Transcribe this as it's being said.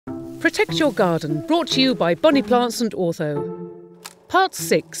Protect Your Garden, brought to you by Bonnie Plants and Ortho. Part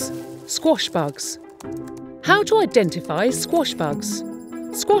 6. Squash bugs. How to identify squash bugs.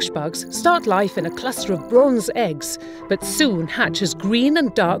 Squash bugs start life in a cluster of bronze eggs, but soon hatch as green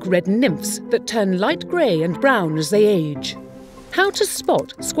and dark red nymphs that turn light grey and brown as they age. How to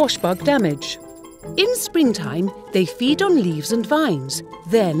spot squash bug damage. In springtime, they feed on leaves and vines,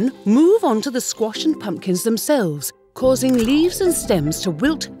 then move on to the squash and pumpkins themselves, causing leaves and stems to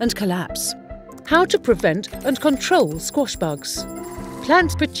wilt and collapse. How to prevent and control squash bugs.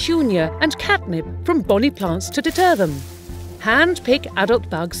 Plant petunia and catnip from Bonnie Plants to deter them. Hand-pick adult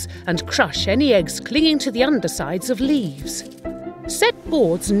bugs and crush any eggs clinging to the undersides of leaves. Set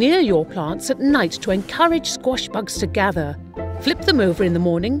boards near your plants at night to encourage squash bugs to gather. Flip them over in the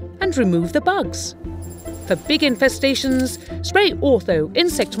morning and remove the bugs. For big infestations, spray Ortho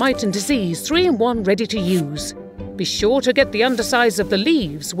Insect, Mite Disease 3-in-1 ready to use. Be sure to get the undersides of the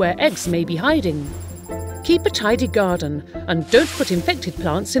leaves where eggs may be hiding. Keep a tidy garden and don't put infected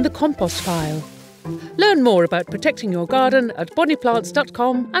plants in the compost pile. Learn more about protecting your garden at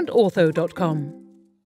bonnieplants.com and ortho.com.